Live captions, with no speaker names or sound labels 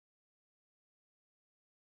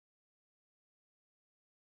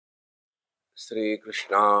Sri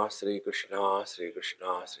Krishna, Sri Krishna, Sri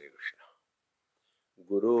Krishna, Sri Krishna.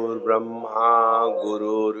 Gurur Brahma,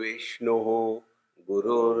 Gurur Vishnu,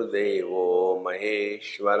 Gurur Devo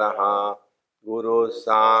Maheshwaraha, Guru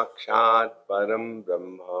Sakshat Param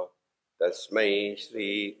Brahma, Tasmai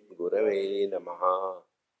Shri Gurave Namaha,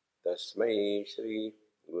 Tasmai Shri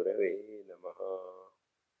Gurave Namaha.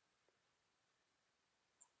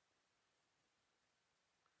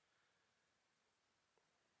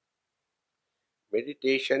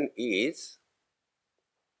 Meditation is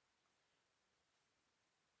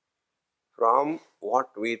from what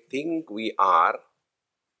we think we are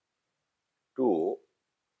to,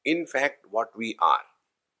 in fact, what we are.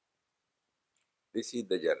 This is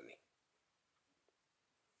the journey.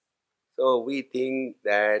 So we think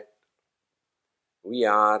that we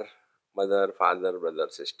are mother, father, brother,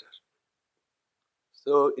 sister.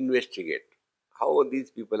 So investigate how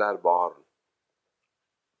these people are born.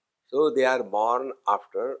 So they are born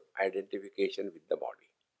after identification with the body.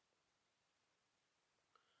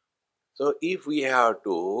 So if we have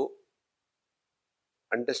to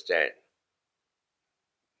understand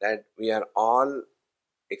that we are all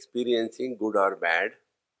experiencing good or bad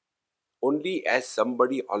only as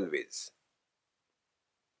somebody always,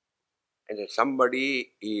 and that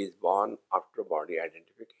somebody is born after body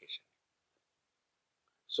identification.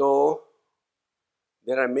 So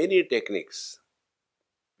there are many techniques.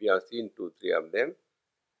 We have seen 2, 3 of them.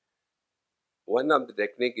 One of the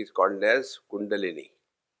technique is called as Kundalini.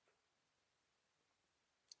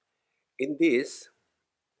 In this,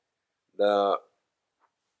 the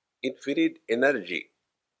infinite energy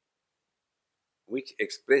which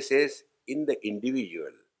expresses in the individual,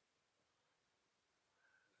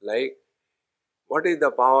 like what is the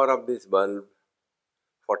power of this bulb?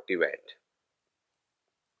 40 watt.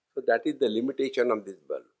 So that is the limitation of this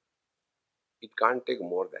bulb. It can't take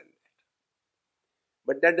more than that.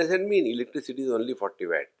 But that doesn't mean electricity is only 40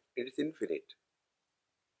 watt. It is infinite.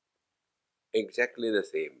 Exactly the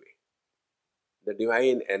same way. The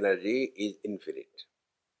divine energy is infinite.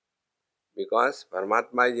 Because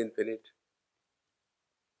Paramatma is infinite.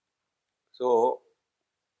 So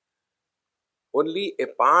only a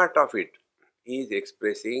part of it is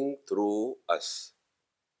expressing through us.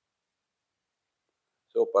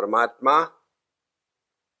 So Paramatma,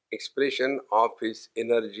 expression of his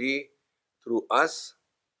energy through us,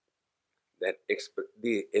 that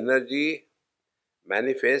the energy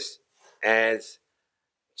manifests as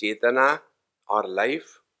Chetana or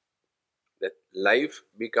life. That life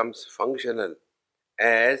becomes functional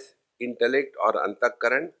as intellect or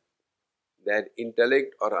antakaran. That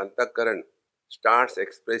intellect or antakaran starts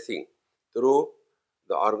expressing through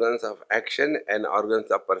the organs of action and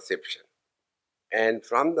organs of perception. And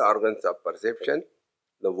from the organs of perception,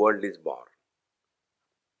 the world is born.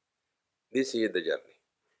 This is the journey.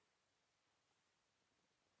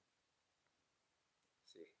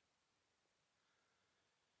 See.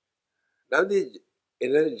 Now this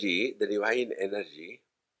energy, the divine energy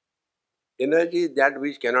is that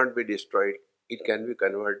which cannot be destroyed. It can be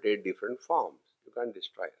converted different forms. You can't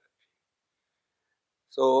destroy it.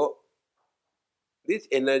 So this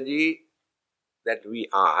energy that we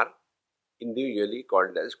are individually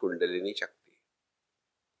called as Kundalini Shakti.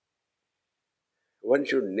 One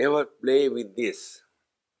should never play with this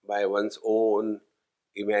by one's own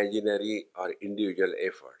imaginary or individual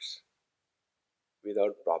efforts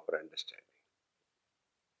without proper understanding.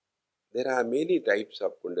 There are many types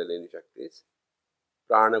of Kundalini Shaktis.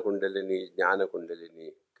 Prana Kundalini, Jnana Kundalini,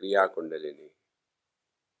 Kriya Kundalini.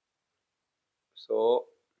 So,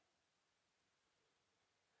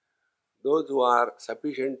 those who are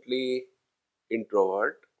sufficiently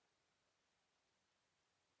introvert,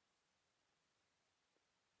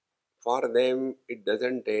 for them it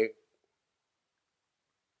doesn't take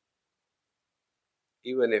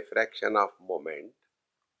even a fraction of moment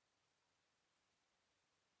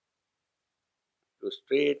to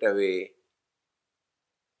straight away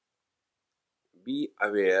be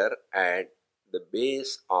aware at the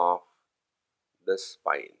base of the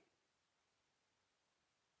spine.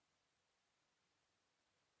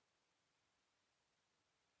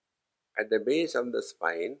 At the base of the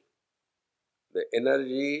spine, the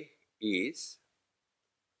energy is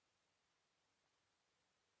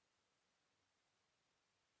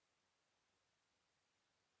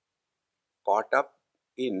caught up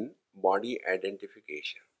in body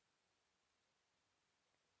identification.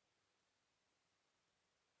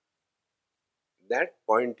 That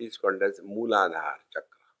point is called as Mooladhara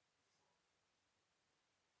Chakra.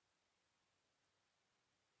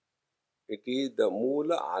 It is the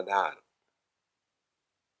Moola Adhar.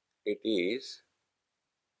 It is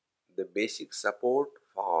the basic support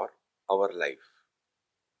for our life.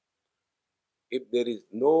 If there is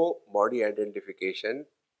no body identification,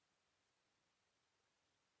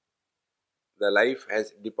 the life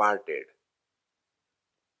has departed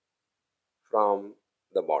from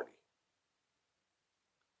the body.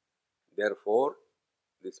 Therefore,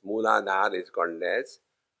 this Mooladhara is called as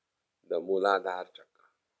the Mooladhara Chakra.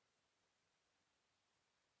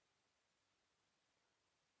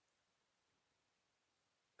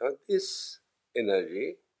 Now, this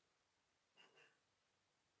energy,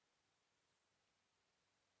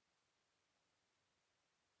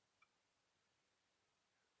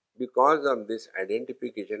 because of this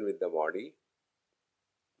identification with the body,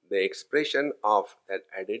 the expression of that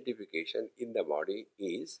identification in the body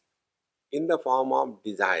is in the form of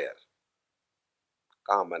desire,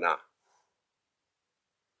 kamana.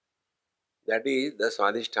 That is the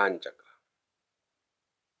Swadhisthana Chakra.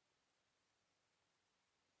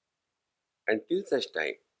 Until such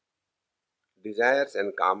time, desires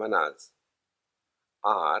and kamanas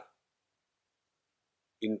are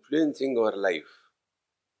influencing our life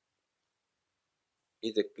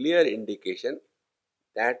is a clear indication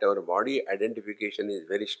that our body identification is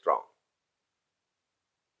very strong.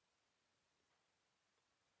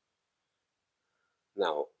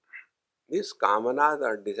 Now, these kamanas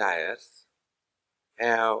or desires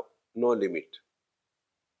have no limit.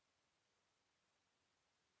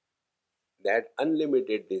 That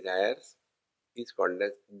unlimited desires is called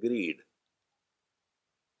as greed.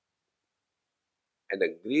 And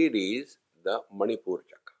the greed is the Manipur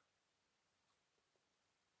Chakra.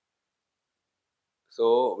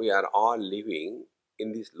 So we are all living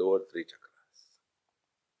in these lower three chakras.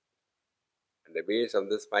 And the base of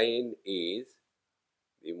the spine is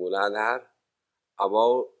the Mooladhara.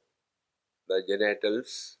 Above the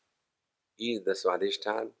genitals is the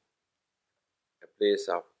Swadhisthana, a place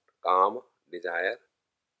of calm, desire.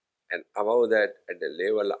 And above that, at the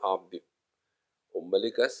level of the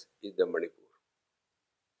umbilicus, is the Manipur.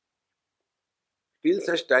 Till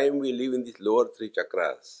such time we live in these lower three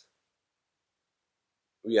chakras,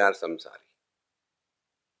 we are samsari.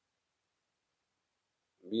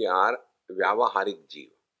 We are Vyavaharik Jeev.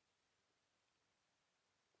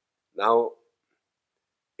 Now,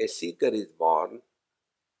 a seeker is born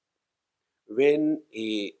when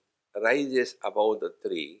he rises above the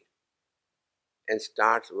three and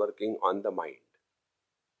starts working on the mind.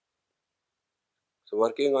 So,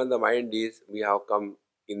 working on the mind is we have come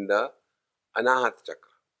in the Anahat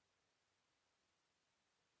Chakra.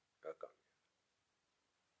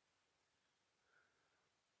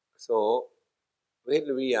 So,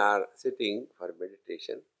 when we are sitting for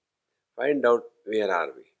meditation, find out where are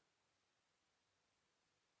we.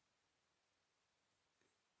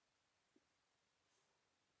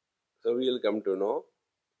 So, we will come to know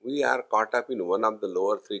we are caught up in one of the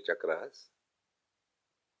lower three chakras,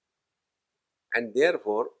 and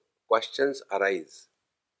therefore questions arise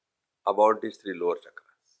about these three lower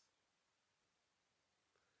chakras.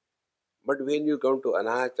 But when you come to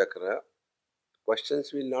Anahata Chakra,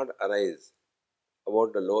 questions will not arise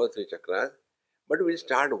about the lower three chakras, but we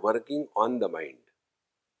start working on the mind.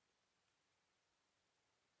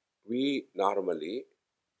 We normally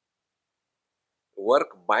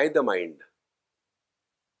work by the mind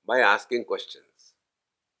by asking questions.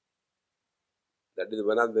 That is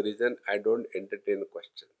one of the reasons I don't entertain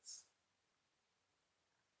questions.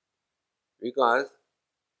 Because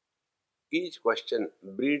each question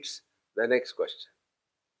breeds the next question.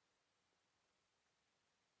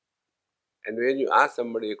 And when you ask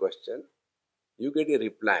somebody a question, you get a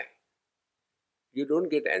reply. You don't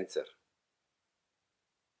get answer.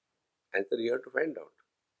 Answer you have to find out.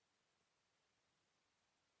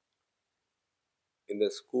 In the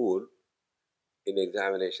school, in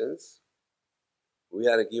examinations, we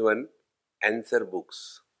are given answer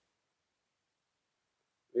books.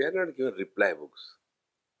 We are not given reply books.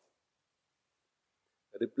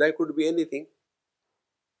 Reply could be anything.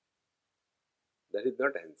 That is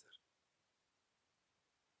not answer.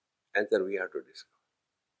 Answer we have to discover.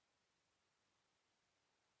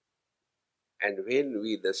 And when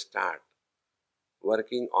we thus start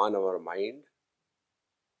working on our mind,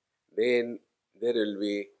 then there will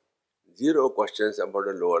be zero questions about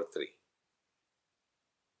the lower three.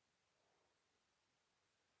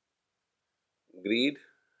 Greed,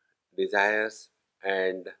 desires,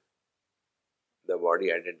 and the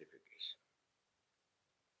body identification.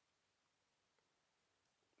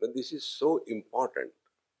 But this is so important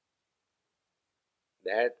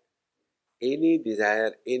that any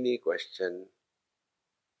desire, any question,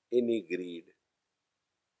 any greed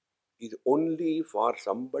is only for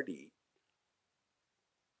somebody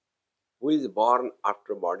who is born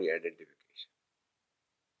after body identification.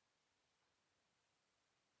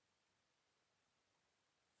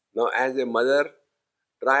 Now, as a mother,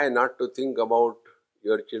 try not to think about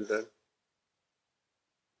your children.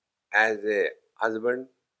 As a husband,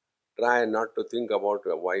 try not to think about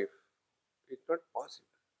your wife. It's not possible.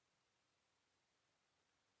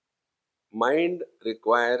 Mind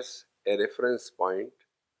requires a reference point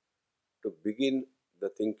to begin the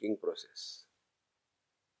thinking process.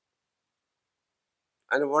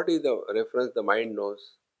 And what is the reference the mind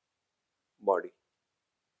knows? Body.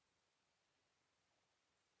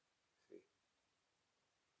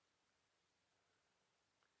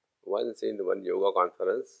 Once in one yoga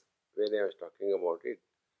conference, when I was talking about it,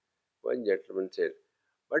 one gentleman said,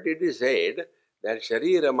 but it is said that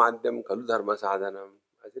Sharira Madhyam Kalu Dharma Sadhanam.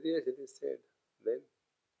 I said, yes, it is said. Then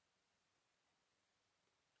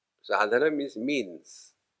sadhana means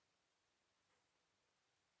means.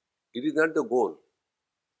 It is not the goal.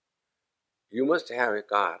 You must have a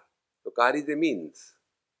car. The car is a means.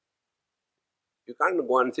 You can't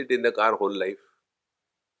go and sit in the car whole life,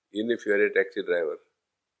 even if you are a taxi driver.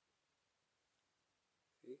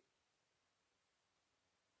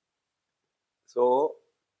 So,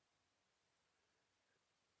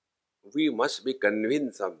 we must be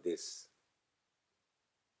convinced of this,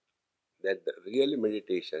 that the real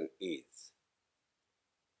meditation is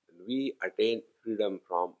we attain freedom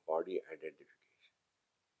from body identification.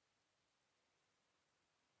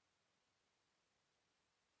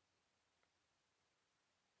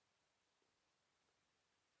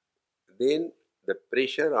 Then the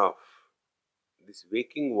pressure of this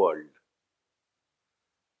waking world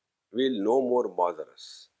will no more bother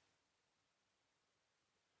us.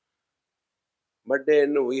 But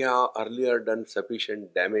then we have earlier done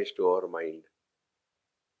sufficient damage to our mind,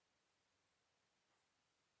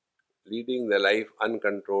 leading the life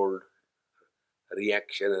uncontrolled,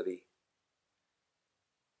 reactionary.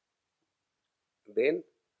 Then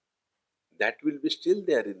that will be still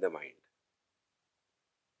there in the mind.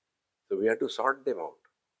 So we have to sort them out.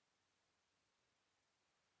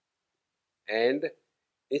 And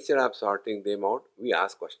instead of sorting them out, we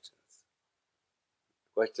ask questions.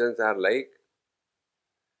 Questions are like,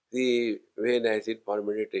 see, when I sit for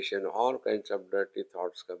meditation, all kinds of dirty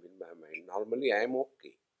thoughts come in my mind. Normally, I am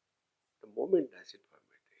okay. The moment I sit for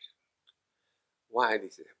meditation, why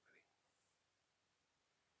this is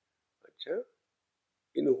happening? Achha,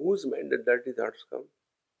 in whose mind the dirty thoughts come?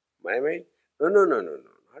 My mind? No, no, no, no,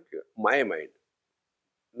 no, not your. My mind.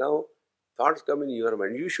 Now, thoughts come in your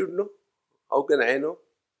mind. You should know. How can I know?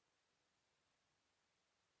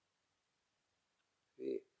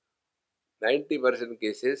 See, 90%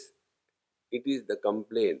 cases, it is the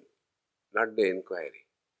complaint, not the inquiry.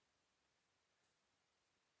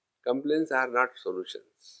 Complaints are not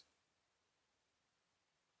solutions.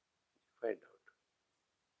 Find out.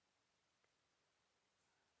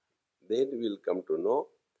 Then we will come to know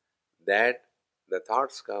that the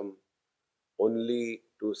thoughts come only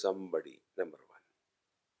to somebody, number one.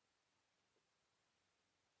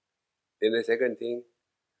 Then the second thing,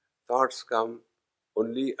 thoughts come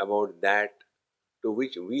only about that to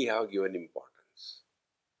which we have given importance.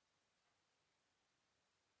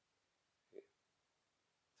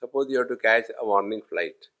 Suppose you have to catch a morning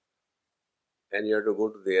flight and you have to go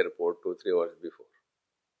to the airport 2-3 hours before.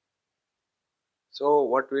 So,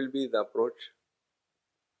 what will be the approach?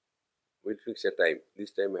 We'll fix a time.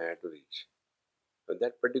 This time I have to reach. So,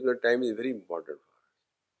 that particular time is very important for us.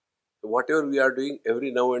 So, whatever we are doing,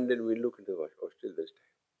 every now and then we look into the watch. Oh, still this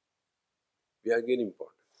time. We are gaining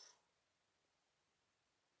importance.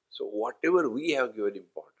 So, whatever we have given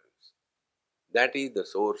importance, that is the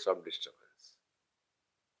source of disturbance.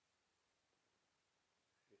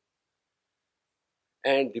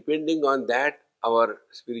 And depending on that, our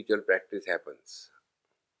spiritual practice happens.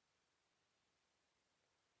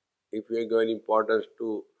 If we are giving importance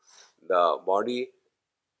to the body,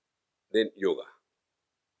 then yoga.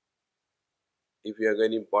 If you are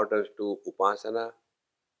giving importance to upasana,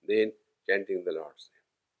 then chanting the Lord's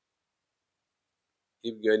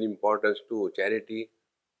name. If you are giving importance to charity,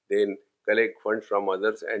 then collect funds from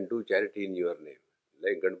others and do charity in your name,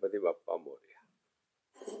 like Ganpati Bappa Moria.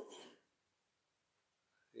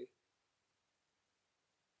 See?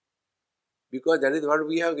 Because that is what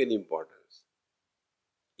we have given importance.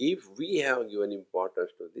 If we have given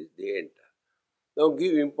importance to this, they enter. Now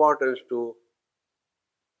give importance to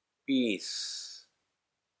peace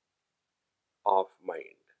of mind.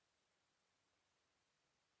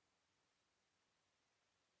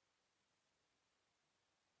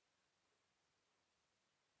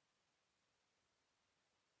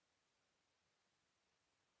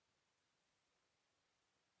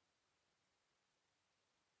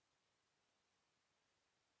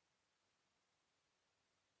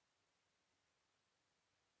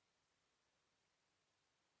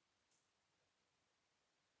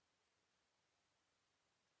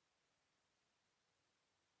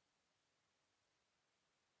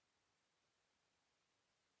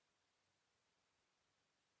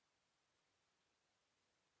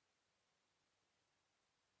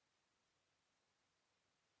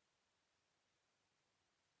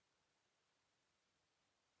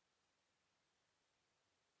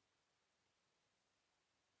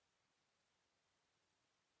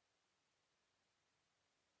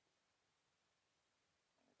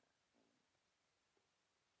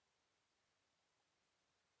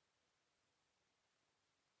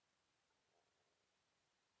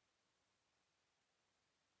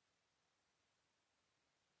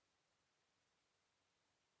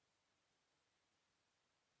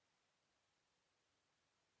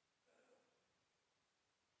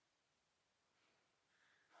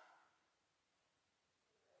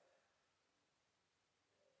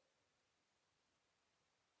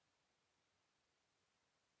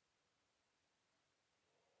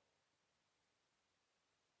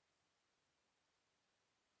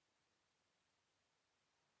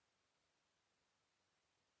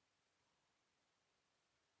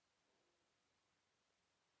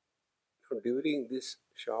 Now, during this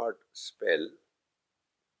short spell,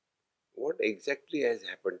 what exactly has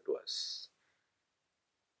happened to us?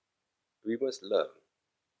 We must learn.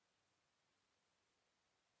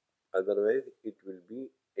 Otherwise, it will be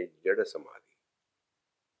a Jada Samadhi.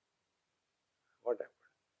 What happened?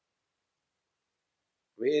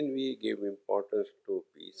 When we give importance to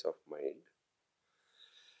peace of mind,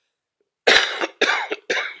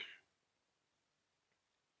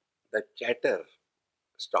 the chatter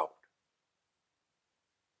stopped.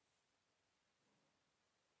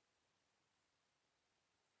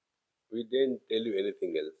 We didn't tell you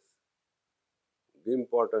anything else. Give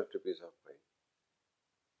importance to peace of mind.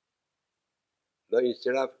 Now,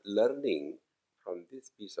 instead of learning from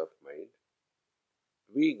this peace of mind,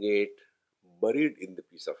 we get buried in the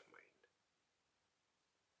peace of mind.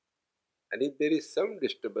 And if there is some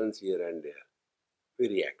disturbance here and there, we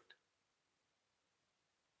react.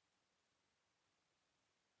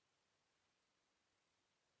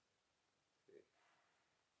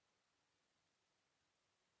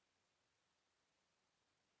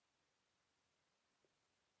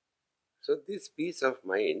 So, this peace of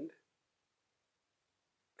mind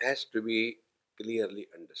has to be clearly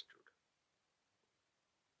understood.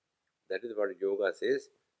 That is what yoga says,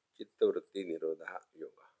 chitta vritti nirodha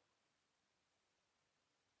yoga.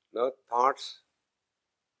 Now, thoughts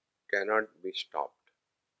cannot be stopped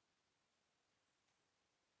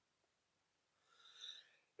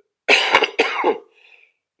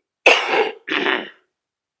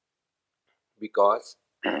because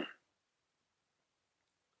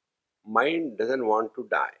mind doesn't want to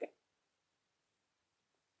die.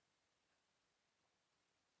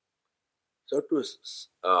 So, to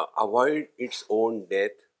avoid its own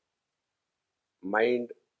death,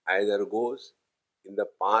 mind either goes in the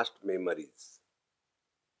past memories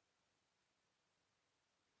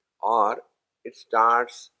or it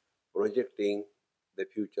starts projecting the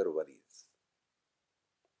future worries.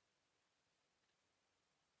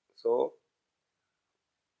 So,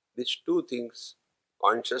 these two things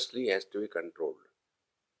consciously has to be controlled.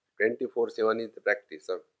 24/7 is the practice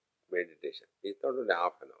of meditation. It's not only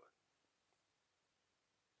half an hour.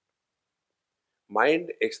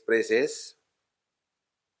 Mind expresses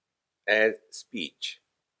as speech.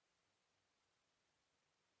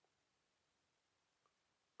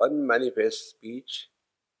 Unmanifest speech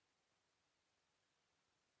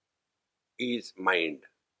is mind,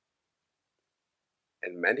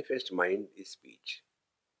 and manifest mind is speech.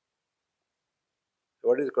 So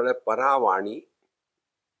what is called a paravani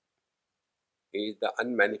is the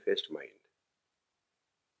unmanifest mind.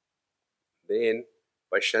 Then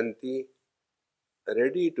pashanti,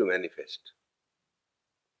 ready to manifest.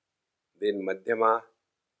 Then madhyama,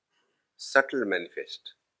 subtle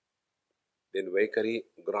manifest. Then vaikari,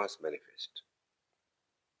 gross manifest.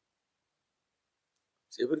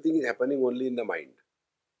 So everything is happening only in the mind.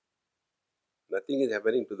 Nothing is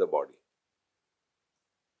happening to the body.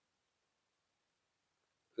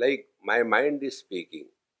 Like my mind is speaking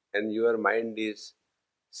and your mind is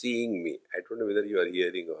seeing me. I don't know whether you are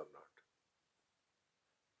hearing or not.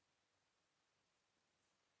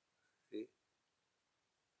 See?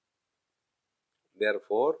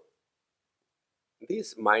 Therefore,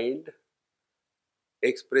 this mind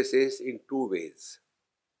expresses in two ways.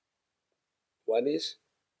 One is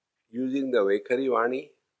using the Vaikari Vani,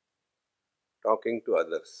 talking to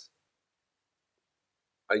others,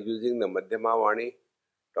 or using the Madhyama Vani,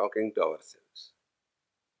 talking to ourselves.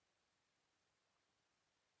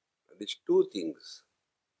 These two things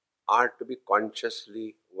are to be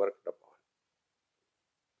consciously worked upon.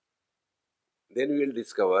 Then we will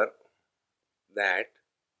discover that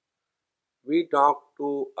we talk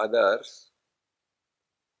to others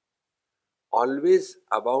always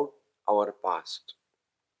about our past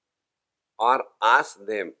or ask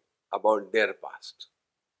them about their past.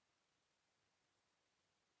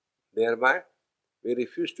 Thereby, we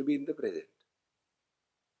refuse to be in the present.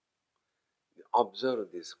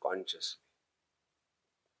 Observe this consciously.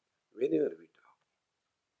 Whenever we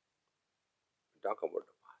talk about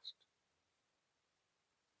the past.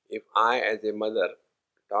 If I, as a mother,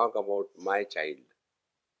 talk about my child,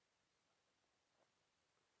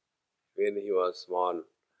 when he was small,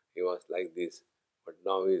 he was like this, but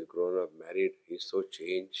now he is grown up, married, he is so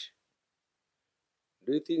changed.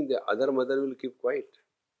 Do you think the other mother will keep quiet?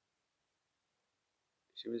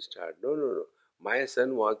 She will start, no, no, no. My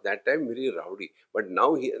son was that time very rowdy, but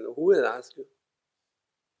now who has asked you?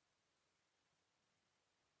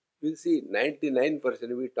 You will see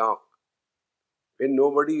 99% we talk when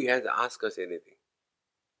nobody has asked us anything.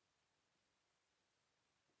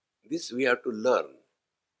 This we have to learn.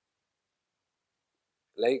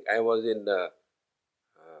 Like I was in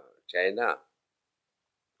China,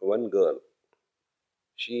 one girl,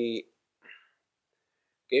 she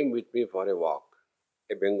came with me for a walk,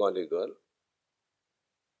 a Bengali girl,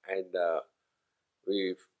 and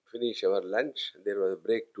we finished our lunch. There was a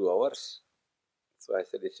break 2 hours. So I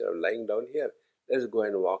said, instead of lying down here, let's go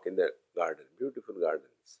and walk in the garden, beautiful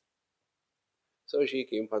gardens. So she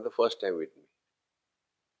came for the first time with me.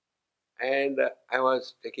 And I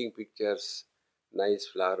was taking pictures, nice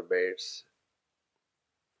flower beds,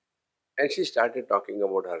 and she started talking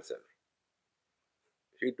about herself.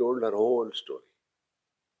 She told her whole story.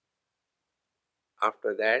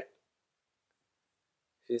 After that,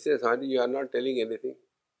 she says, honey, you are not telling anything.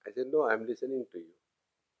 I said, no, I'm listening to you.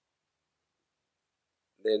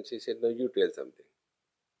 Then she said, no, you tell something.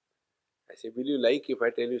 I said, will you like if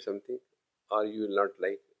I tell you something? Or you will not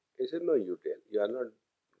like? He said, no, you tell. You are not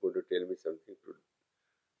going to tell me something to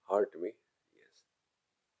hurt me. Yes.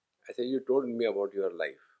 I said, you told me about your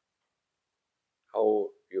life, how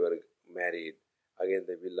you were married against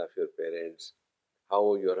the will of your parents,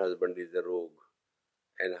 how your husband is a rogue,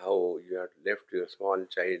 and how you had left your small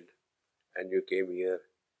child and you came here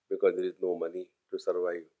because there is no money to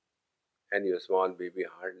survive, and your small baby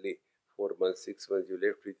hardly 4 months, 6 months you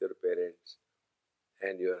left with your parents,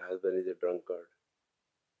 and your husband is a drunkard.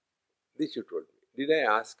 This you told me. Did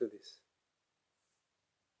I ask you this?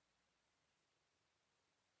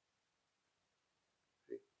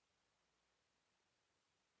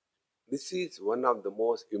 This is one of the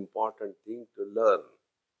most important things to learn.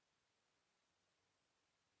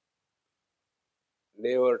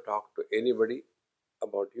 Never talk to anybody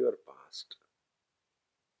about your past.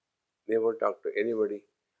 Never talk to anybody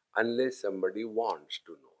unless somebody wants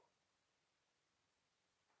to know.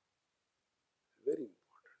 Very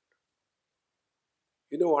important.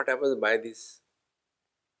 You know what happens by this?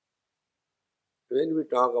 When we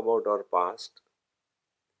talk about our past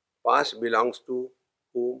belongs to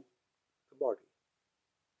whom? The body.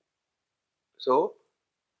 So,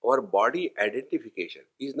 our body identification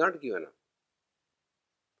is not given up.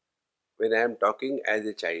 When I am talking as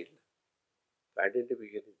a child, the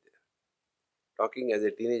identification is there. Talking as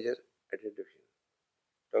a teenager, identification.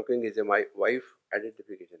 Talking as a my wife,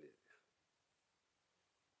 identification is there.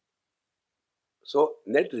 So,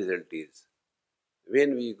 net result is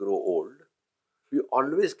when we grow old, we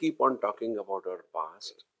always keep on talking about our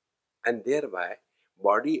past, and thereby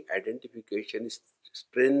body identification is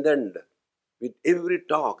strengthened with every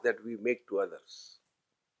talk that we make to others.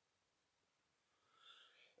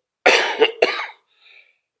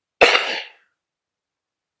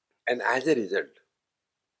 And as a result,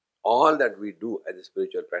 all that we do as a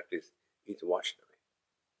spiritual practice is washed away.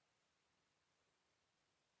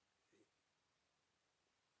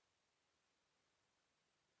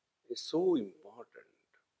 It's so important.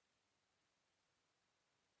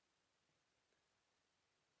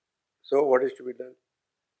 So, what is to be done?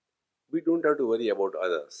 We don't have to worry about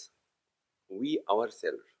others. We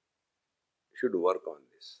ourselves should work on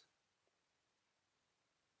this.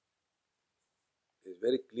 It's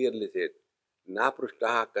very clearly said, Na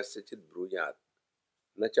prushtaha kasyachit brujat,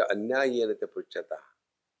 na cha anyayena te pruchata.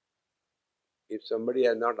 If somebody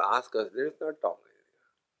has not asked us, let us not talk.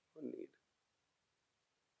 No need.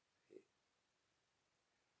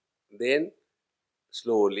 Then,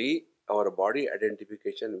 slowly, our body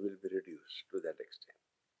identification will be reduced to that extent.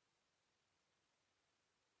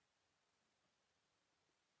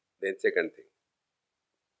 Then, second thing,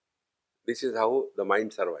 this is how the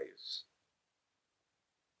mind survives.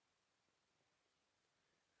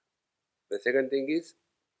 The second thing is,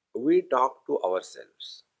 we talk to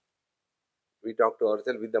ourselves. We talk to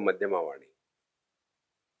ourselves with the Madhyama Vani.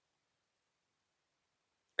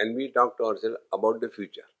 And we talk to ourselves about the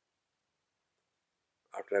future.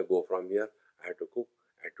 After I go from here, I have to cook,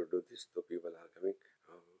 I have to do this, so people are coming.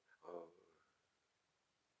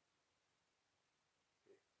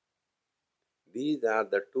 These are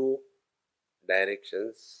the two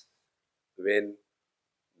directions when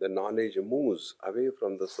the knowledge moves away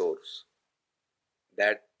from the source.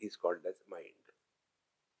 That is called as mind.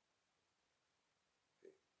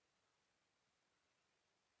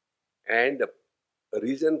 And the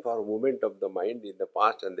reason for movement of the mind in the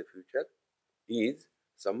past and the future is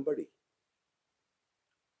somebody.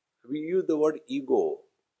 We use the word ego,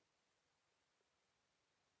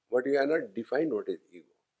 but we are not defined what is ego.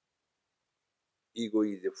 Ego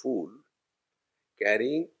is a fool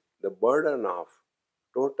carrying the burden of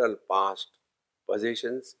total past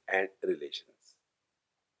possessions and relations.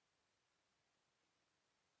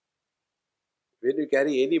 When you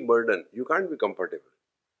carry any burden, you can't be comfortable.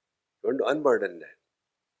 You want to unburden that.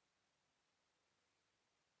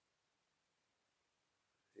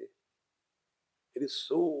 It is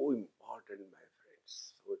so important, my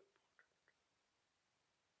friends.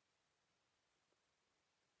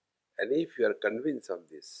 And if you are convinced of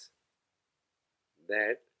this,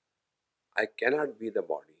 that I cannot be the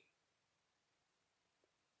body,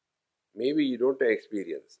 maybe you don't have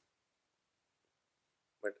experience,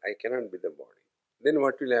 but I cannot be the body. Then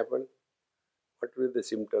what will happen? What will be the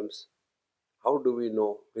symptoms? How do we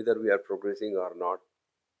know whether we are progressing or not?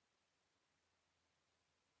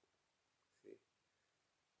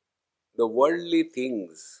 The worldly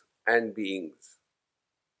things and beings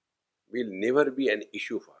will never be an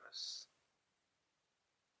issue for us.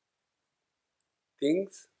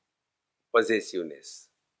 Things, possessiveness.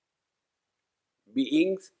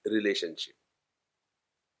 Beings, relationship.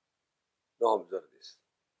 Now observe this.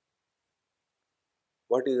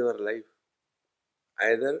 What is our life?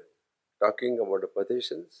 Either talking about the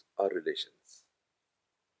possessions or relations.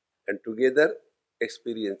 And together,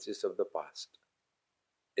 experiences of the past.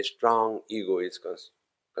 A strong ego is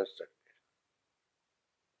constructed.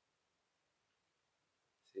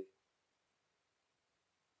 See,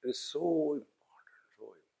 it is so important, so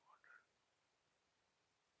important.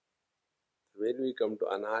 When we come to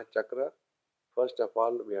Anahata Chakra, first of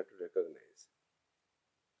all, we have to recognize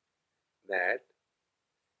that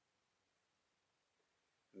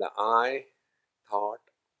the I thought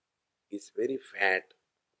is very fat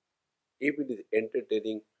if it is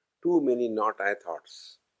entertaining too many not I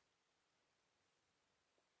thoughts.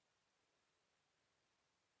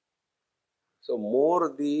 So,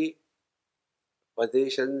 more the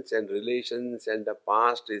possessions and relations and the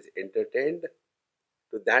past is entertained,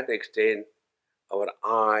 to that extent, our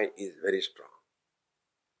I is very strong.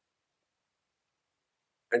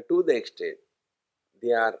 And to the extent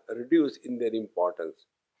they are reduced in their importance,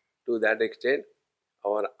 to that extent,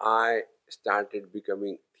 our I started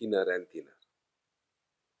becoming thinner and thinner.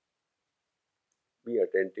 Be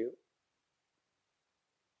attentive.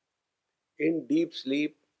 In deep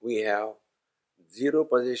sleep, we have zero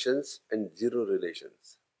possessions and zero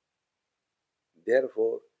relations.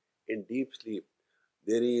 Therefore, in deep sleep,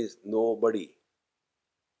 there is nobody.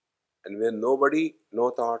 And when nobody, no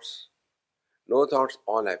thoughts, no thoughts,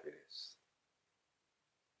 all happiness.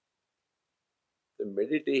 The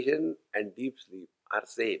meditation and deep sleep are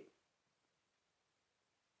same.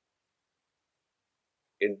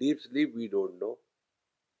 In deep sleep, we don't know.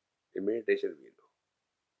 In meditation, we know.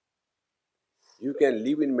 You can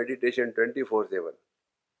live in meditation 24/7.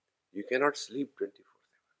 You cannot sleep 24/7.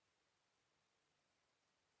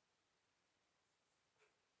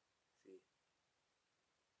 See?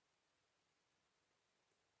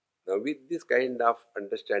 Now, with this kind of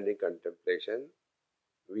understanding contemplation,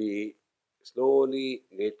 we slowly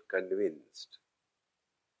get convinced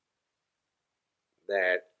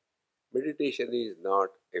that meditation is not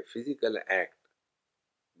a physical act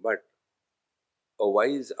but a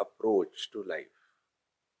wise approach to life.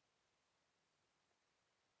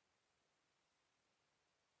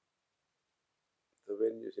 So,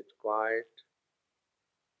 when you sit quiet,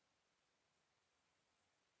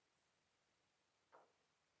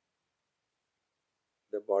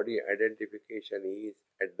 the body identification is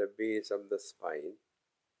at the base of the spine.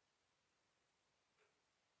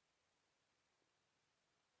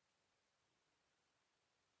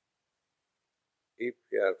 If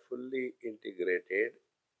you are fully integrated,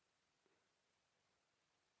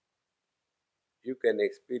 you can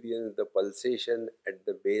experience the pulsation at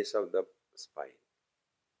the base of the spine.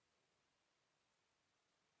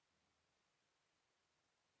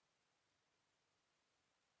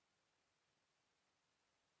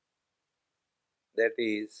 That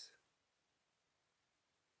is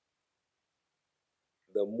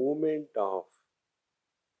the movement of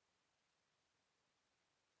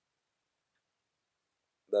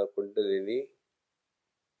the Kundalini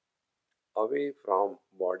away from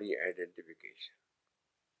body identification.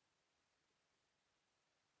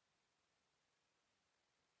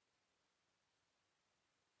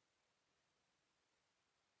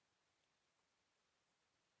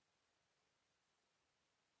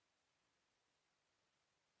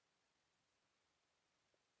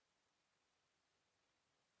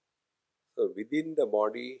 So, within the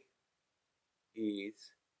body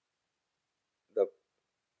is the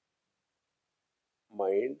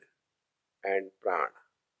mind and prana.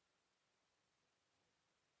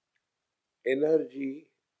 Energy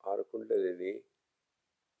or Kundalini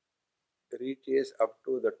reaches up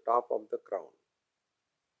to the top of the crown.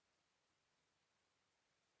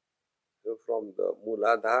 So, from the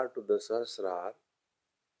Muladhara to the Sahasrara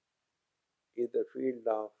is the field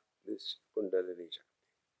of this Kundalini Shakti.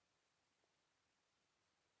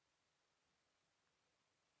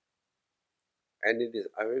 and it is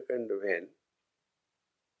awakened when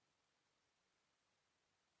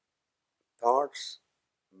thoughts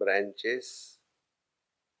branches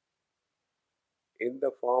in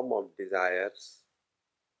the form of desires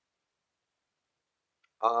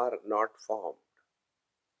are not formed.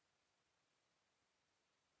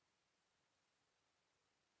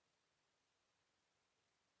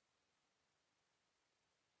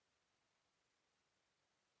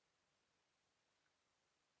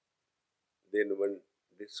 Then one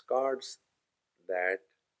discards that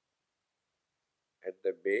at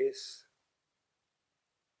the base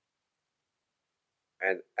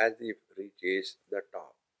and as if reaches the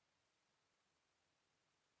top.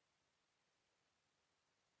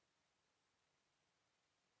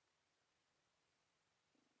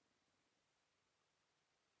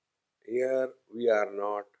 Here we are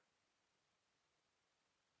not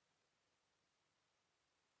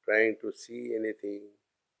trying to see anything,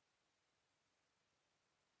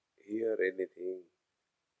 hear anything.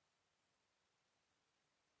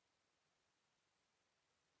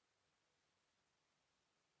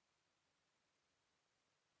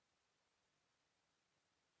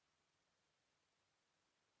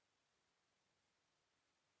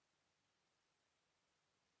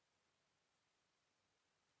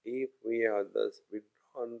 If we are thus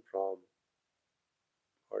withdrawn from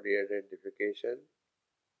body identification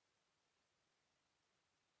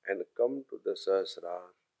and come to the Sahasrara,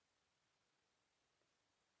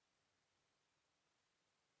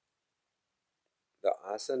 the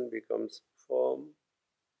asana becomes firm,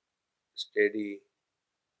 steady,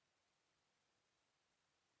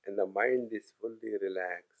 and the mind is fully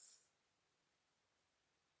relaxed.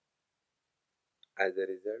 As a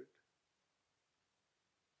result,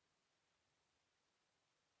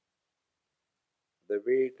 the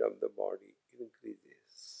weight of the body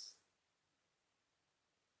increases.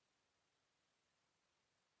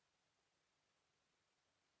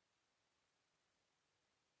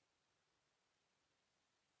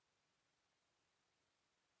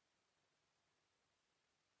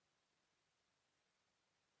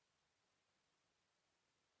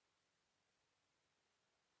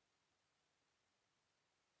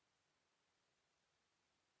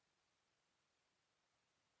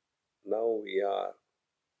 Now we are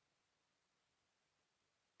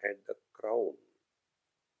at the crown,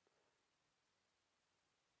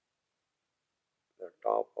 the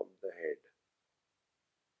top of the head,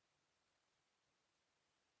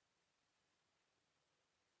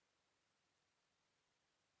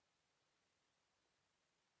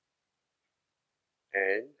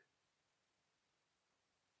 and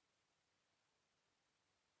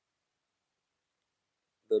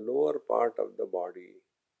the lower part of the body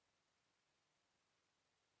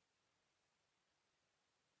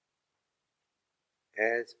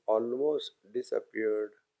has almost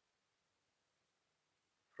disappeared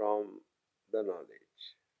from the knowledge.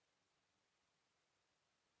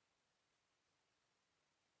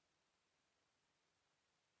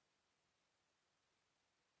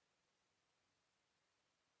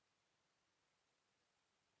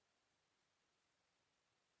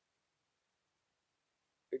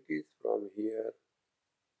 It is from here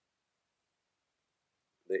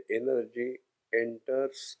the energy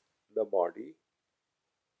enters the body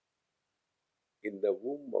in the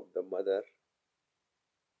womb of the mother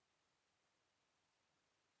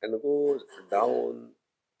and goes down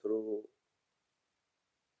through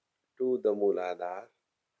to the Muladhara,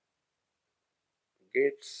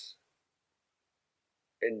 gets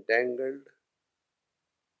entangled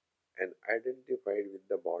and identified with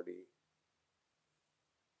the body,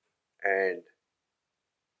 and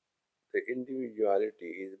the individuality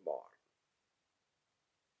is born.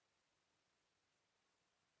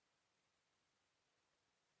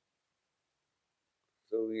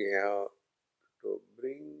 So we have to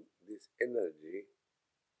bring this energy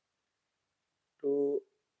to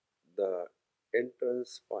the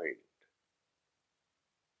entrance point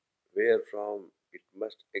where from it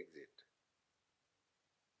must exit.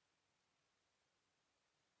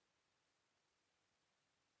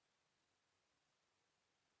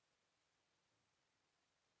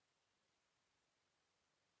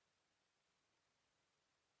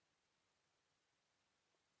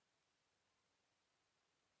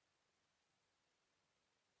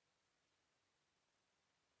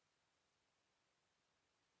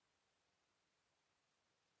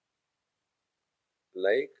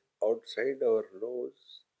 Like outside our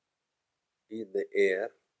nose is the air,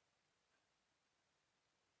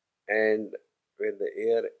 and when the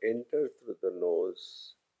air enters through the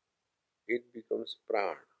nose, it becomes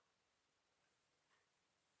prana,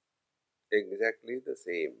 exactly the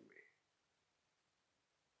same way.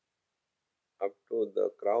 To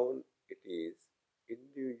the crown, it is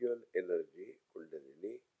individual energy,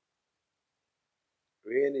 Kundalini.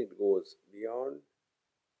 When it goes beyond,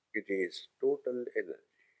 it is total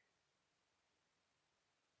energy.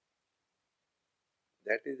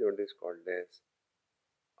 That is what is called as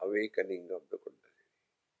awakening of the Kundalini.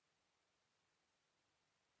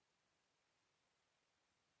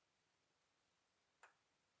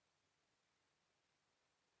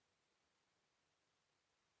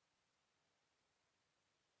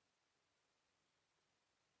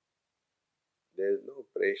 There is no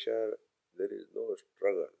pressure, there is no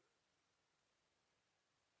struggle.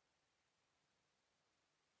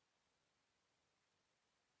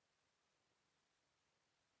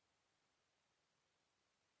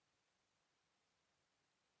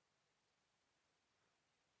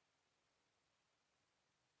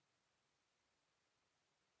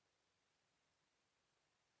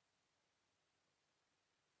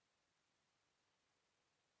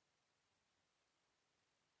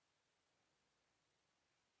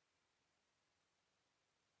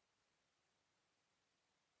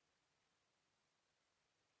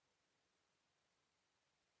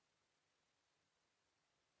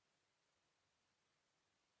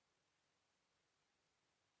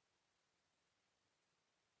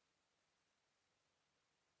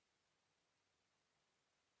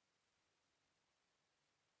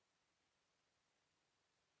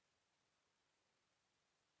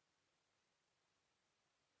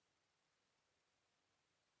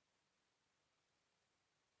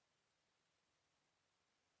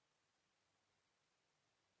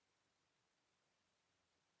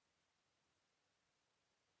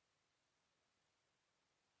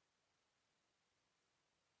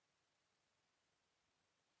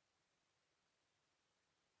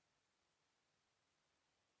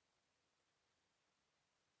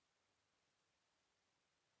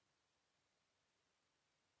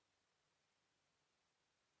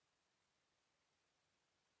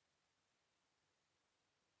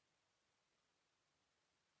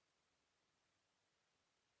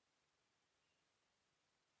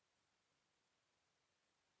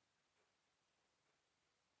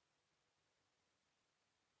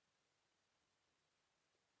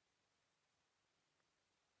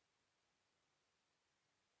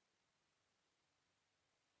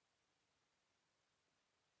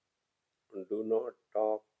 Do not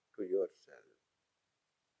talk to yourself.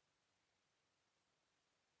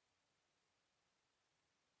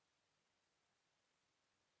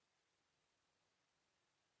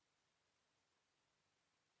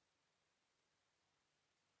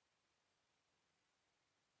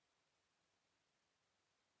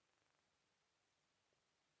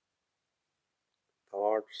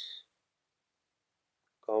 Thoughts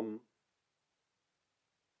come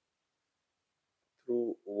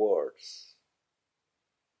through words.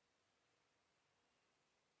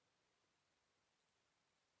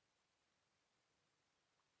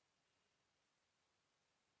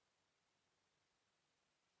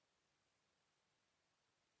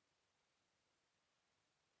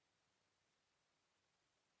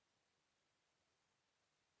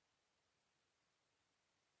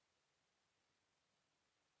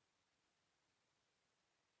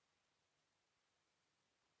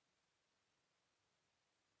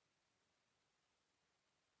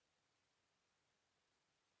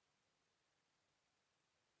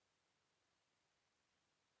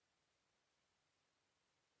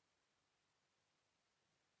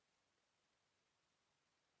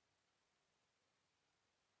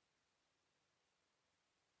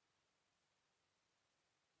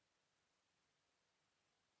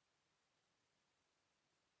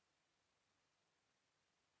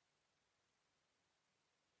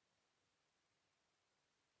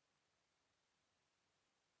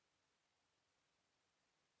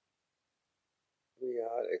 We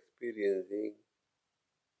are experiencing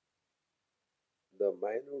the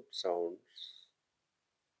minute sounds.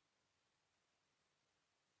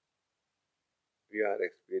 We are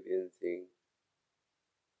experiencing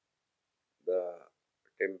the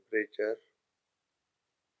temperature,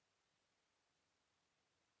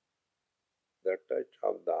 the touch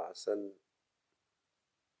of the asana.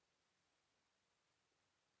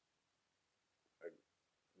 And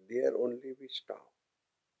there only we stop.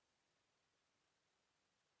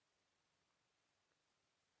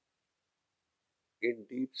 In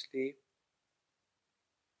deep sleep,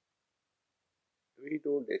 we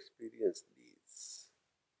don't experience these.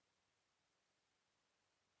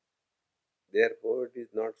 Therefore, it is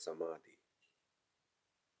not samadhi.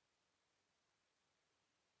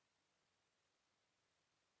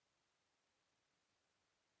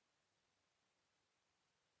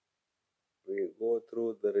 We go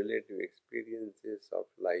through the relative experiences of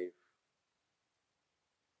life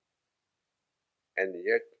and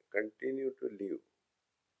yet continue to live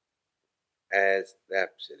as the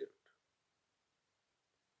absolute.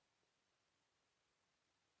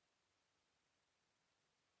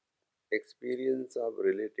 Experience of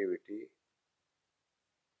relativity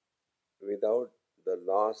without the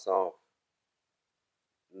loss of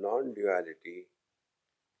non duality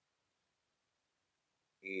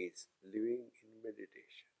is living in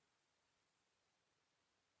meditation.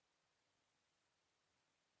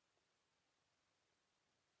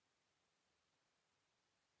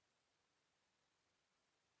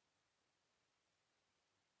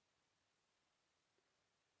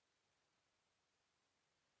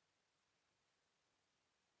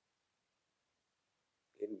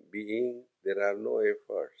 In being, there are no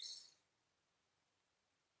efforts.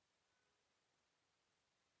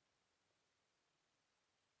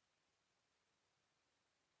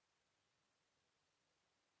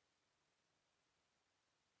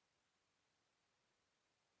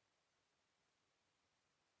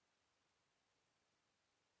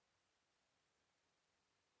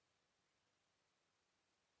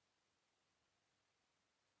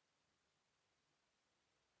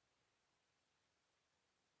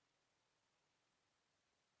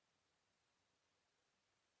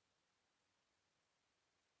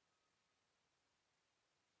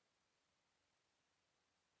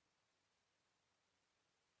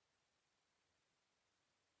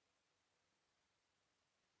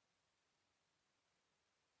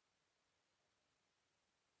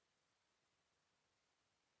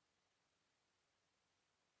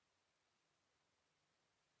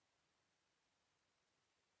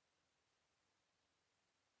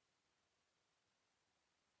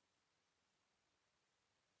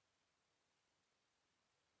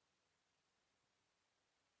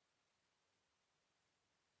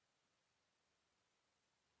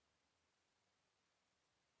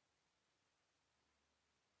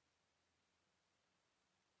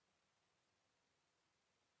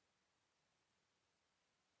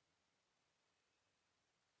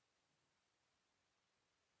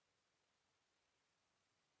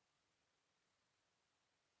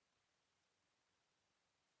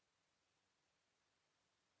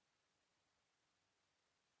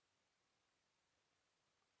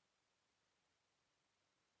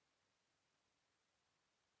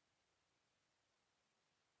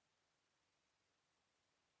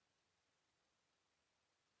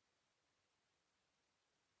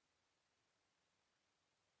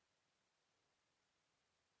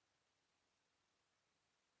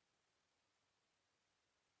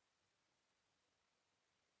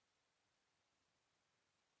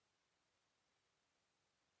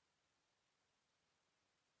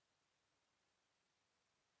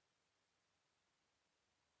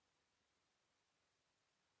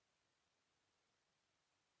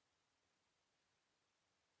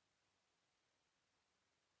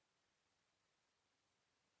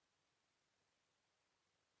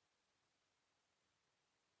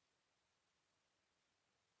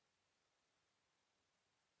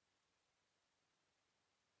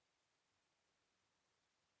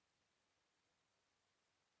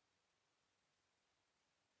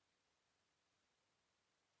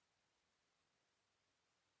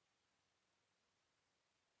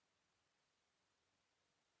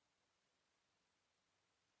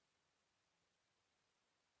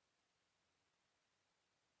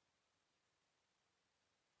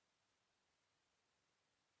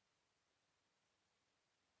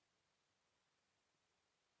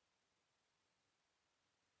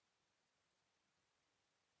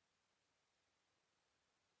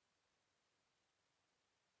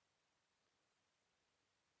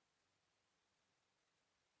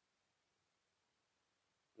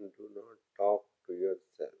 Do not talk to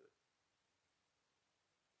yourself.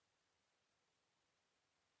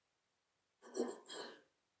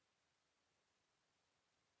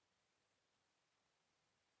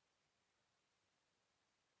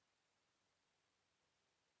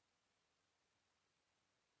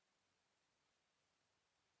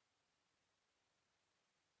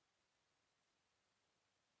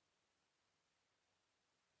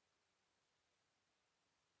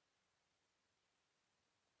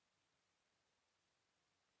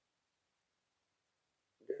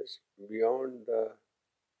 Just beyond the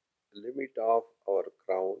limit of our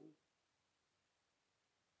crown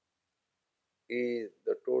is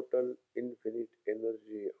the total infinite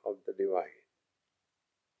energy of the divine.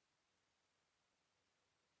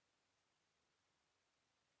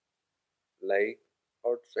 Like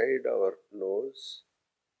outside our nose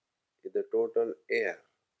is the total air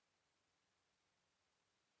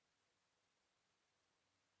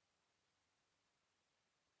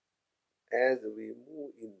As we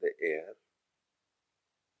move in the air,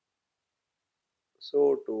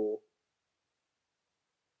 so too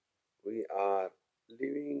we are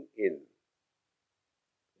living in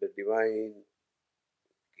the divine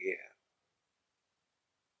care.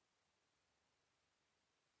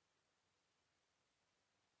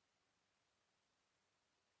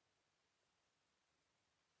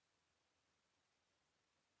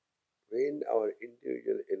 When our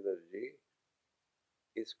individual energy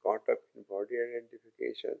is caught up in body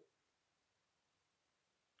identification,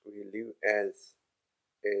 we live as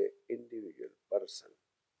a individual person.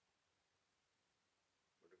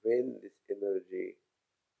 But when this energy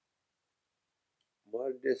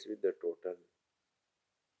merges with the total,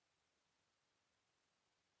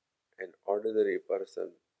 an ordinary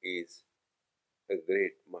person is a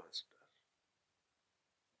great master.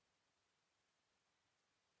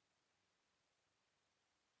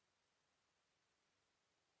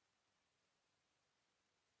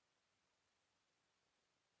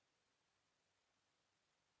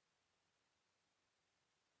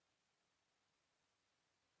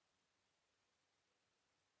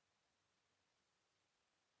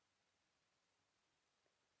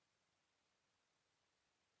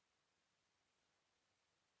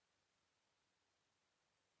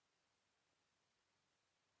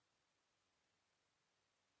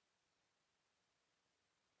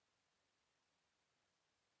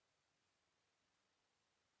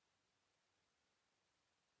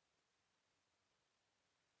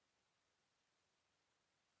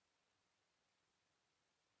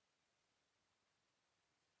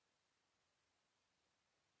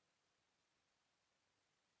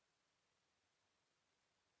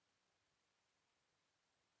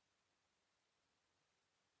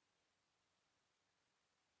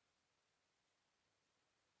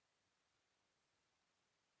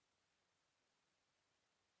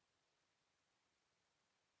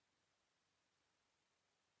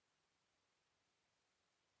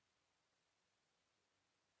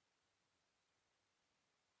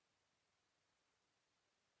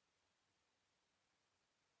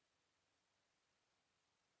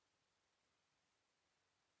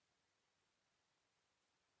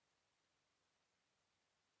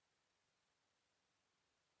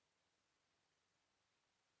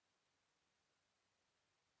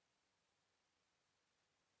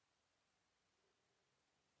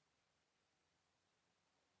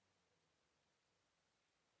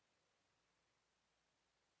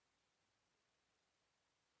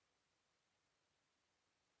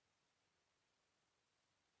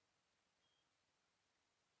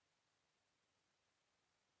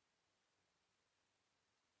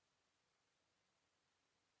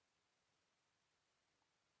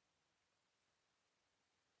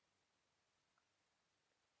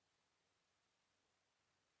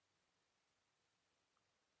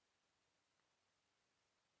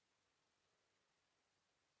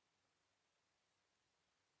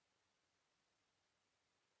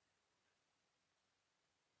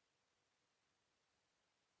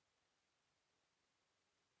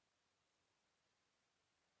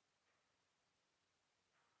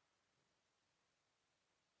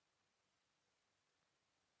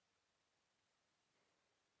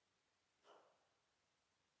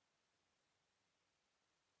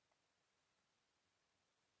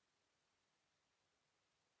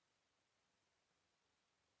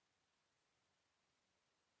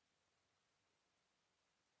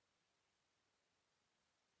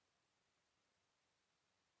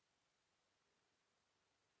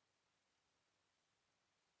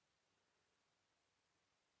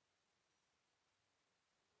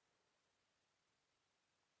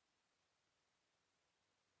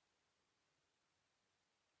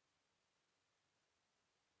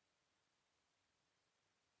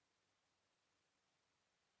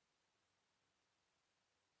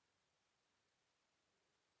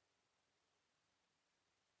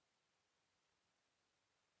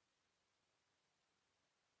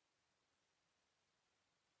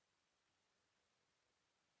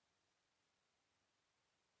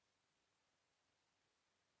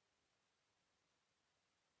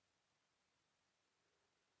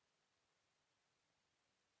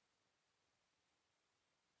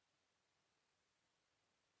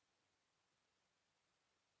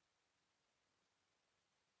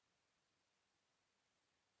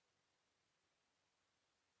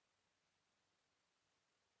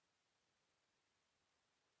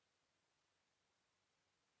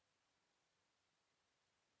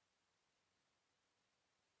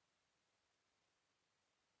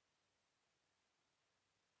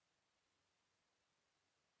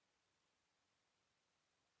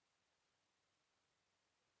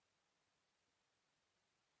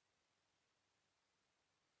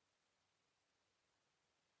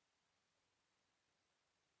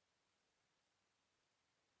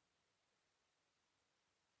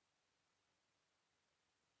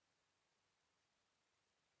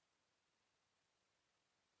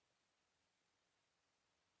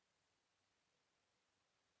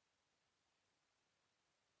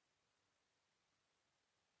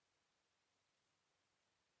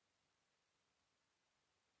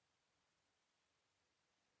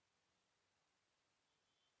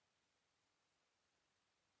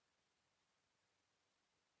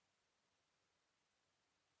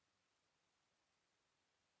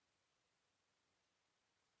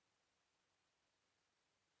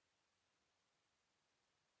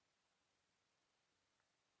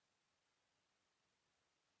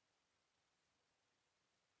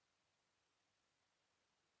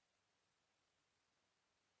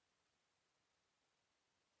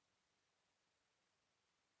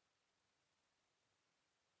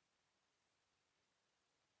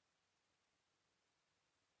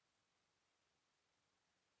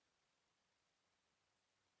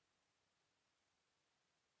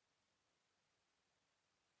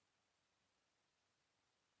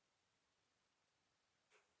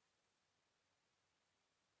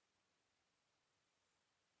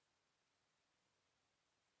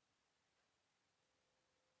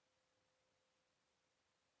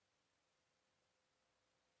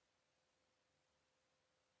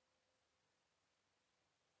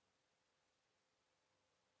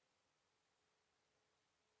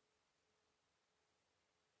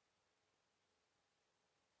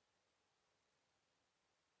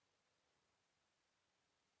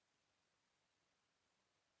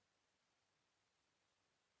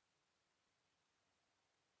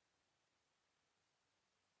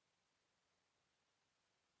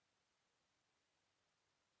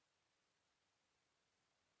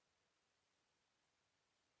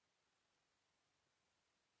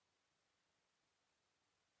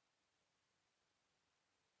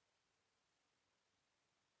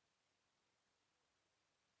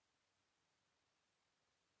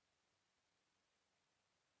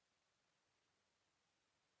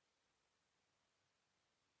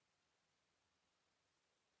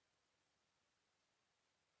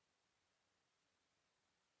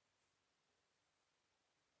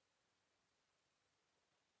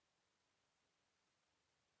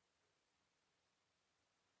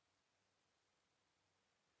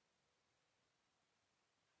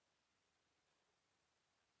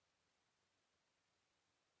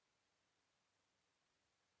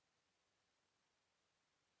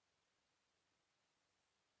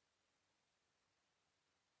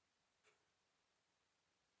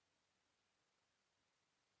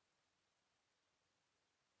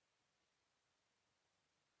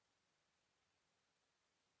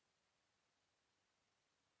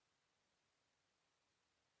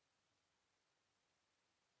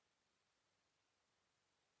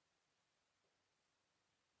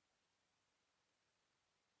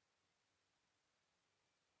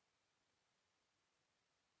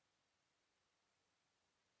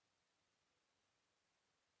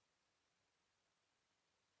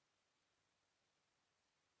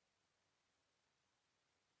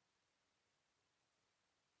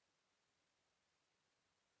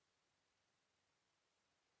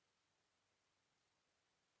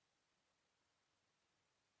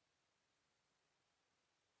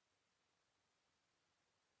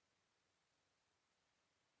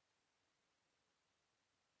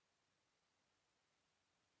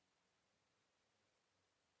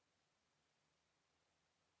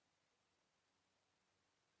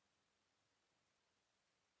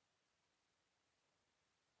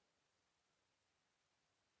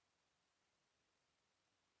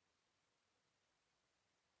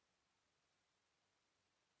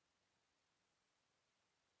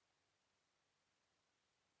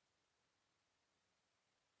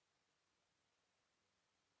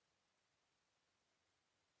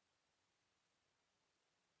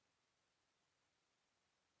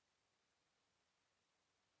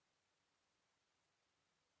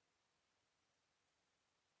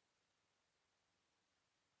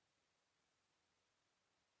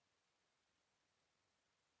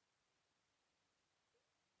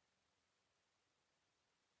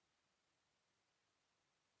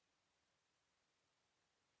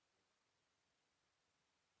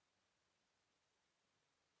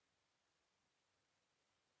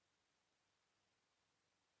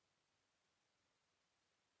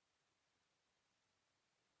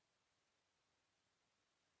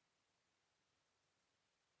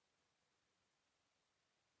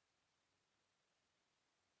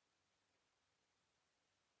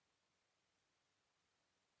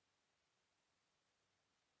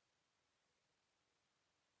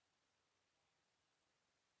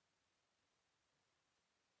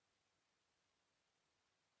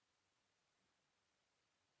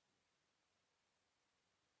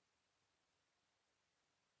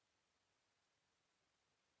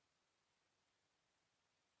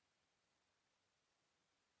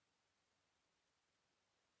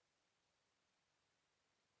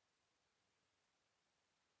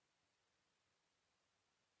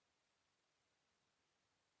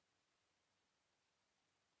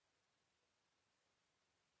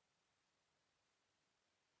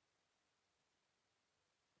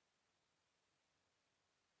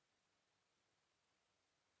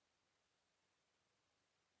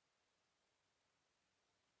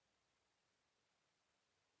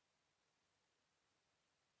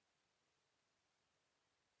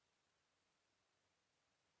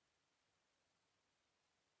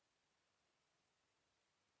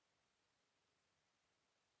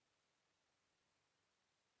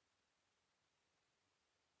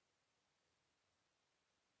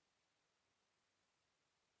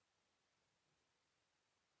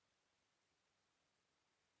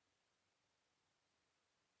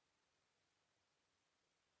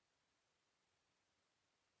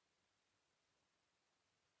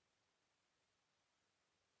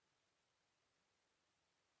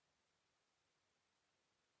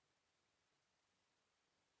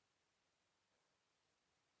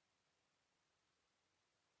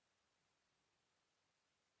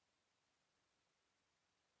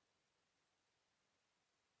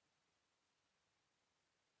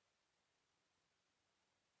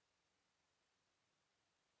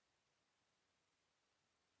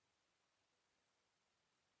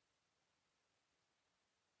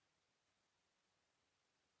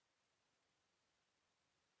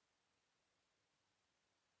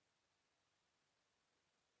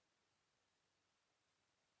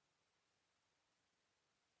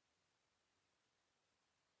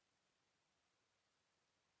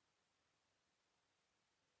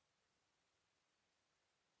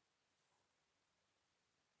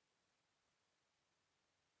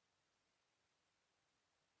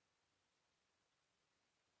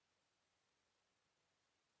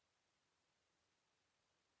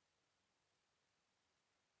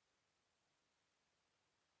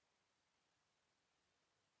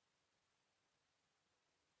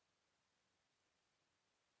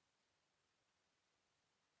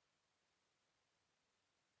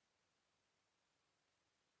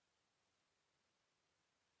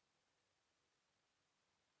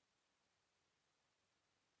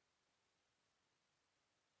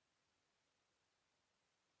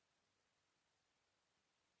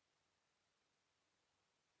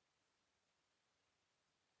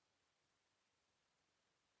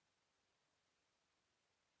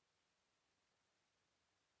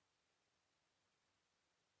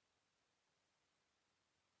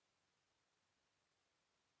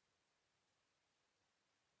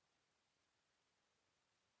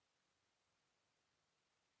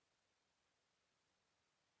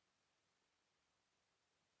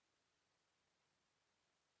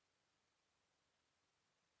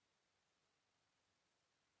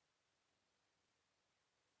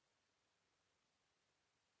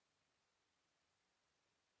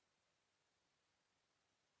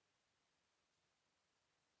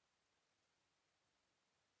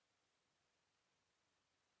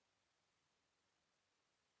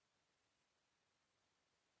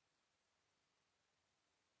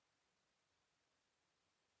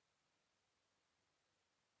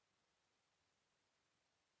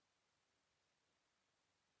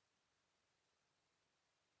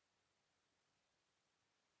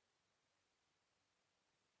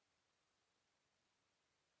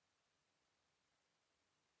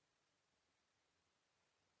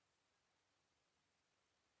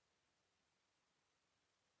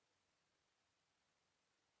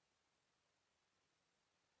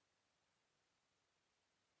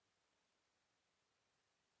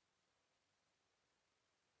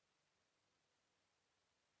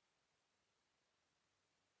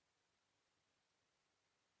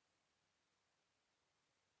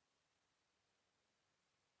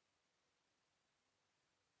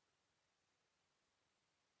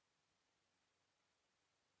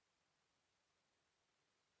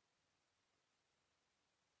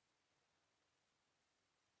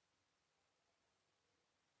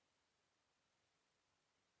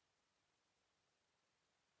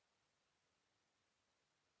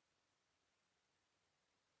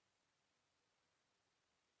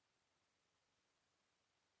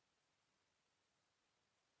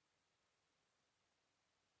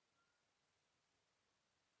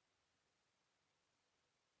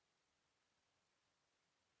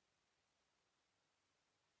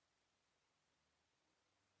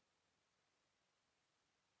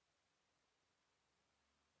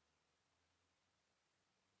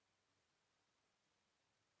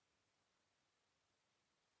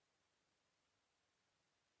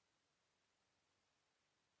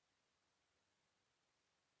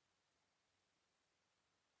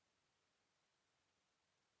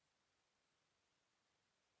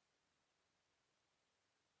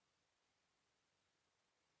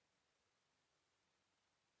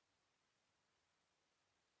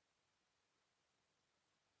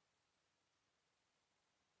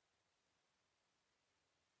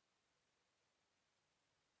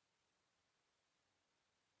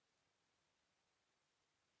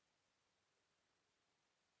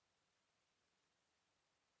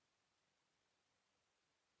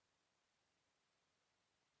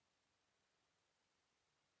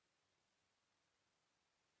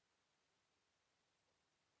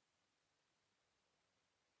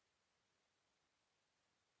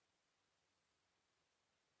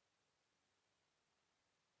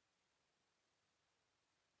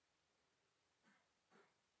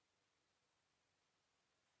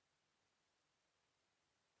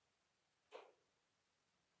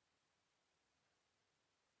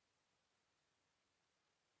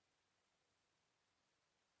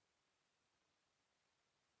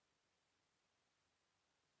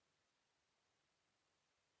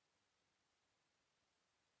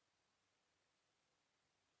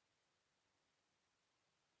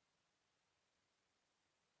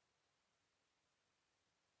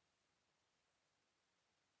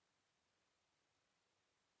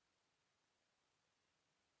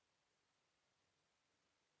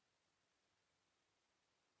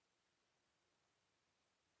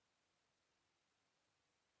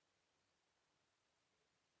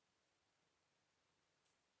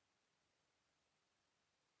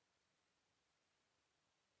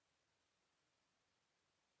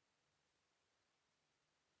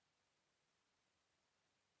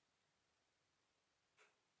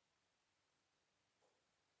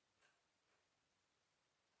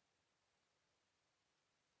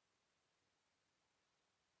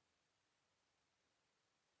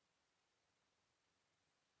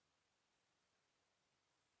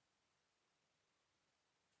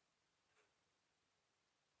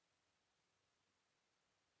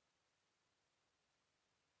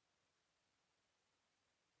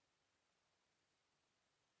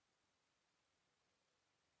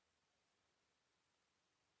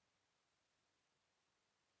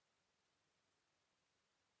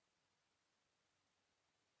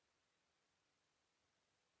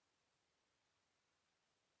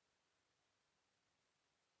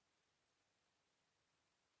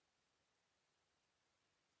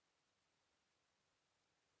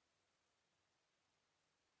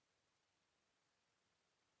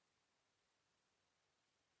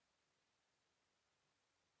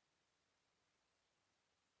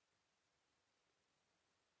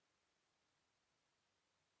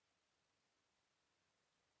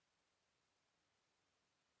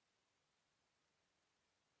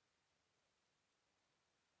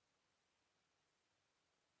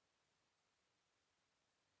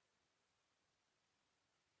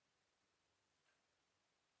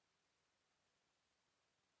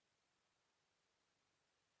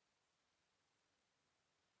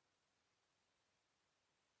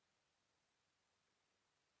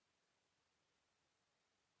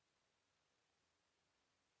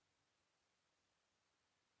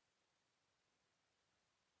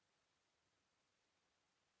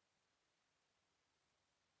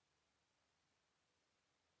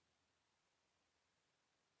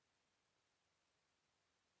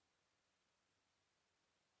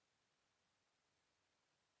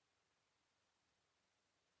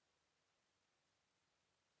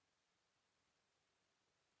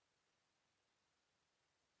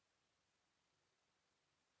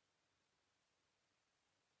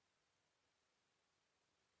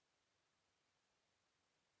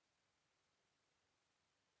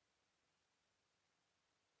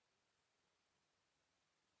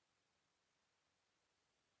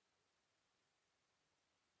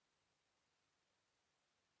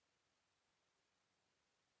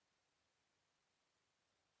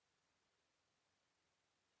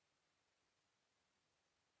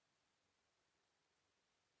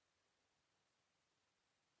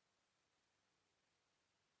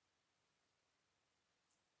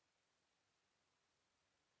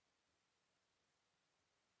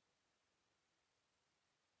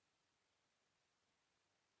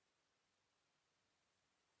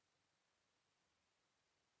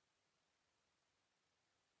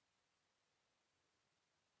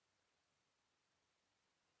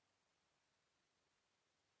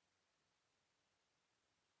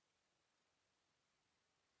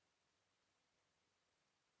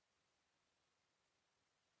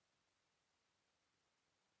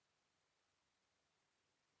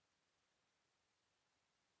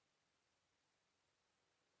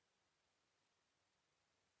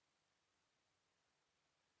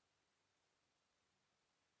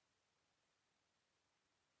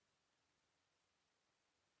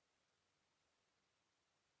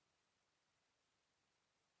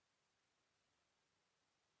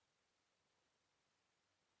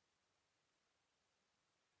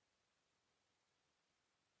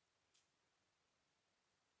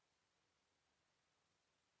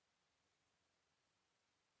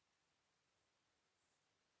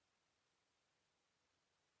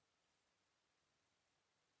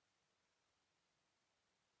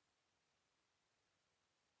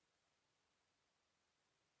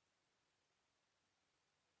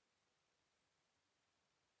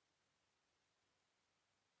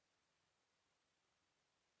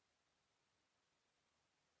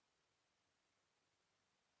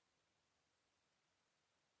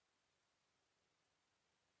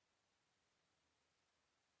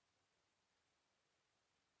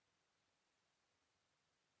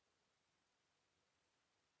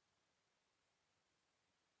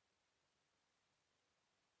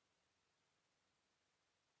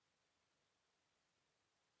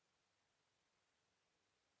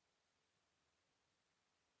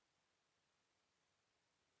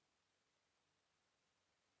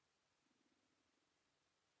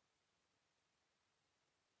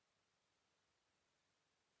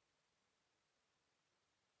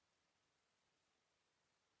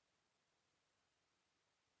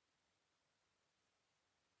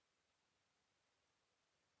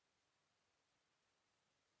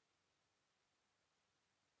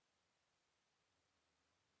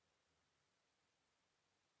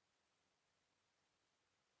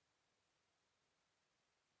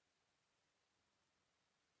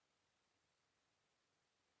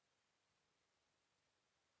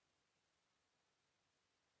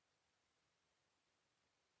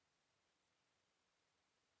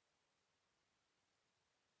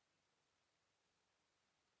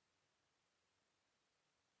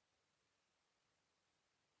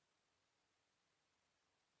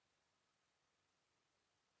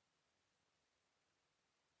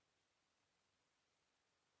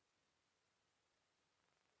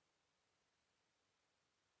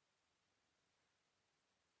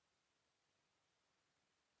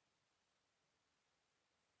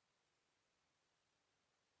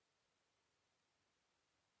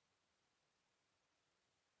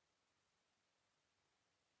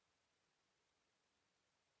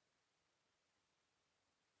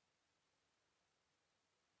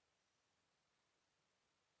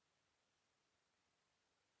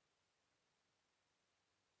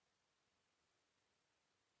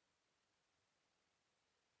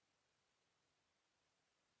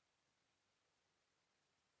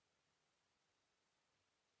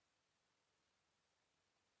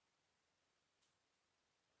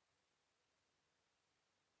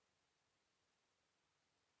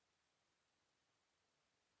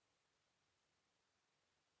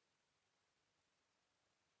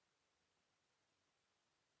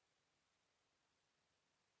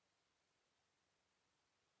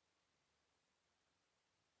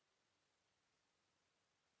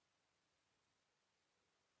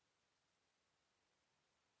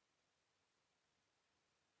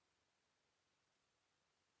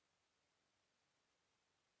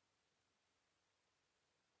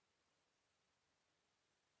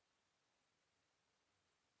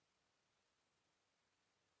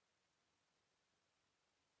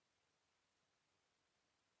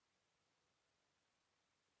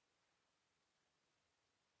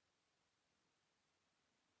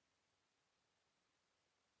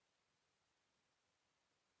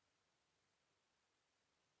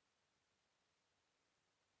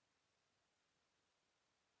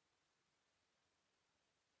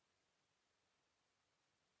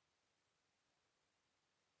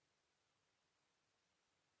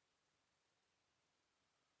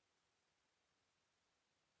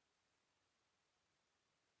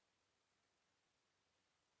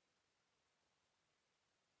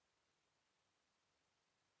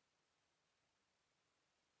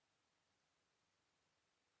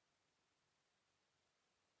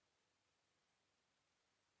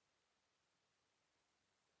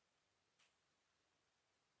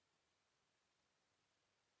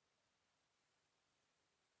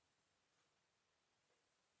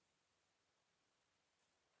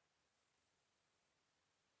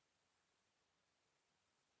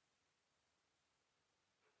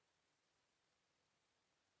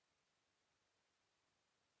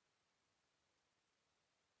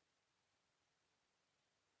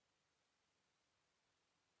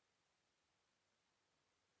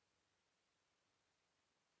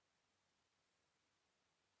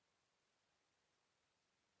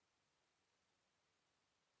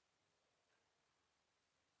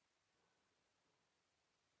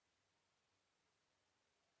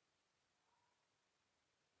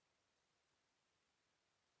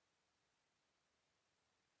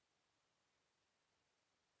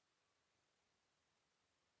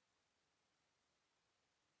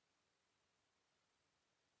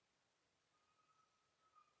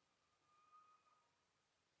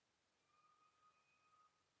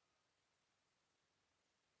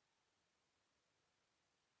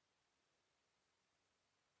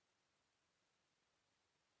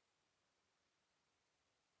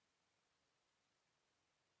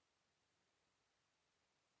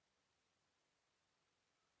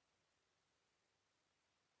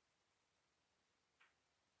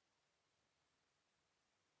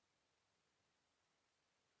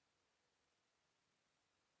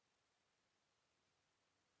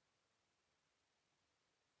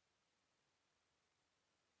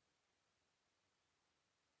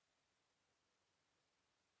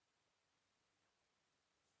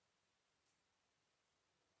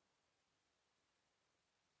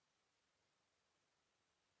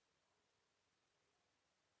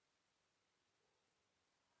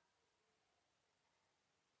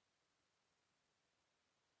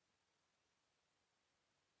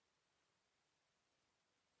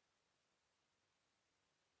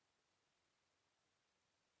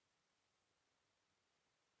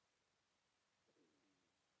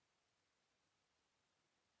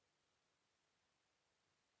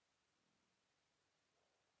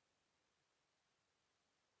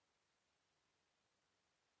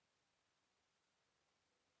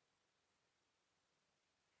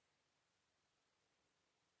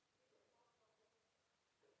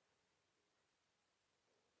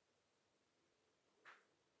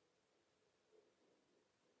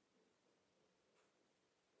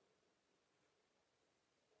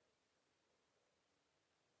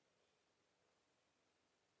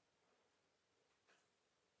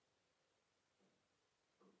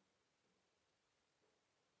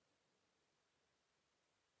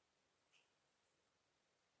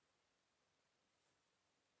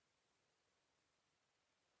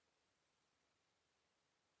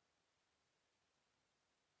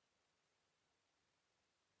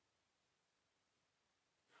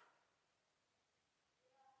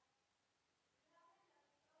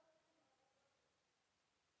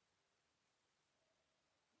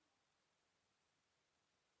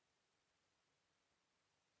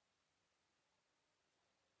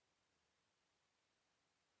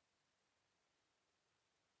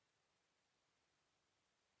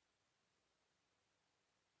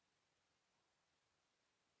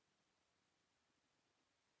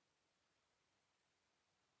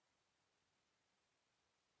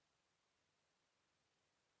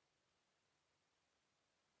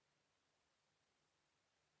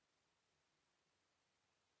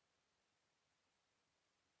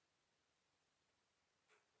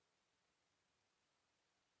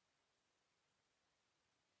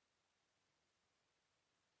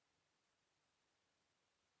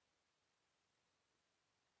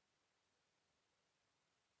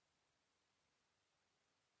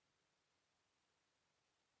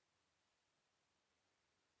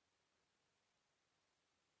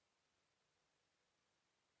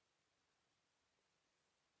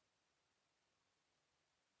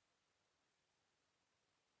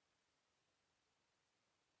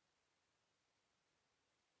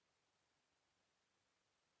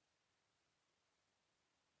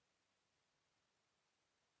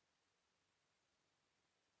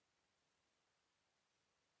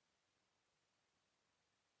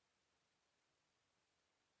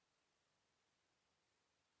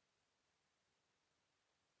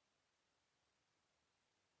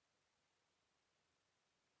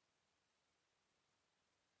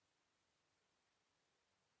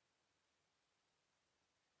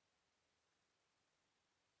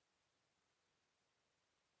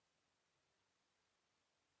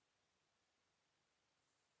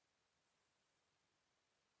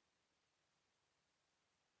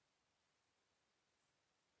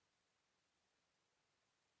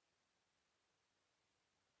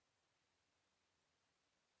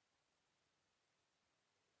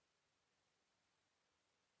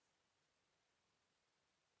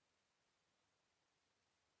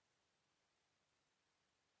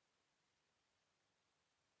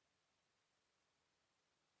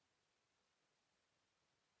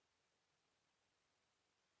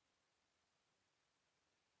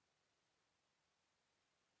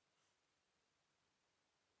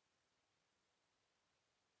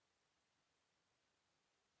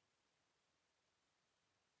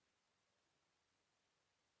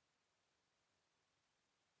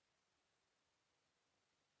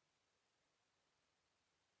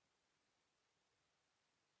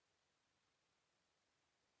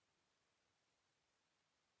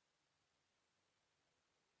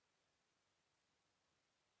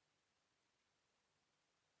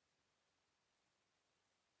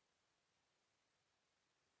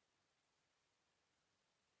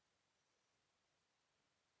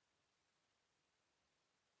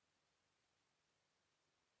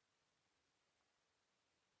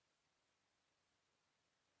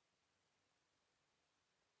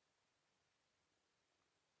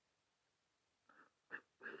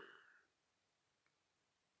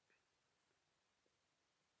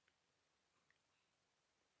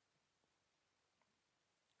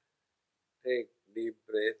 Take deep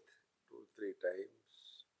breath 2-3 times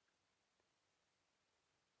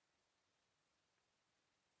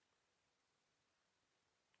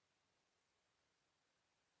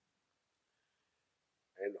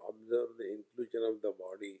and observe the inclusion of the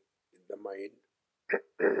body in the mind.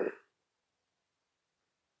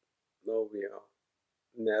 Now we are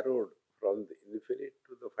narrowed from the infinite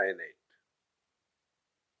to the finite.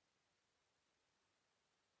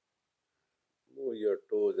 Move your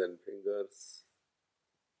toes and fingers.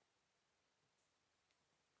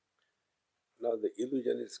 Now the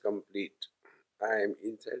illusion is complete. I am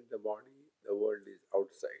inside the body, the world is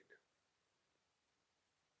outside.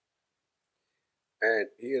 And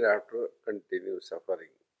hereafter continue suffering.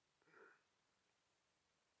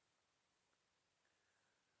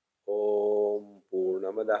 ॐ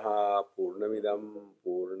पूर्णमदः पूर्णमिदं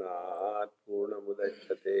पूर्णात्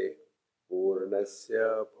पूर्णमुदच्यते पूर्णस्य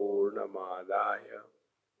पूर्णमादाय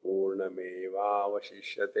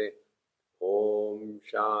पूर्णमेवावशिष्यते ॐ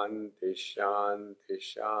शान्ति शान्ति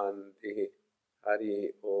शान्तिः हरि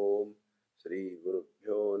ओम श्री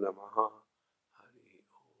गुरुभ्यो नमः।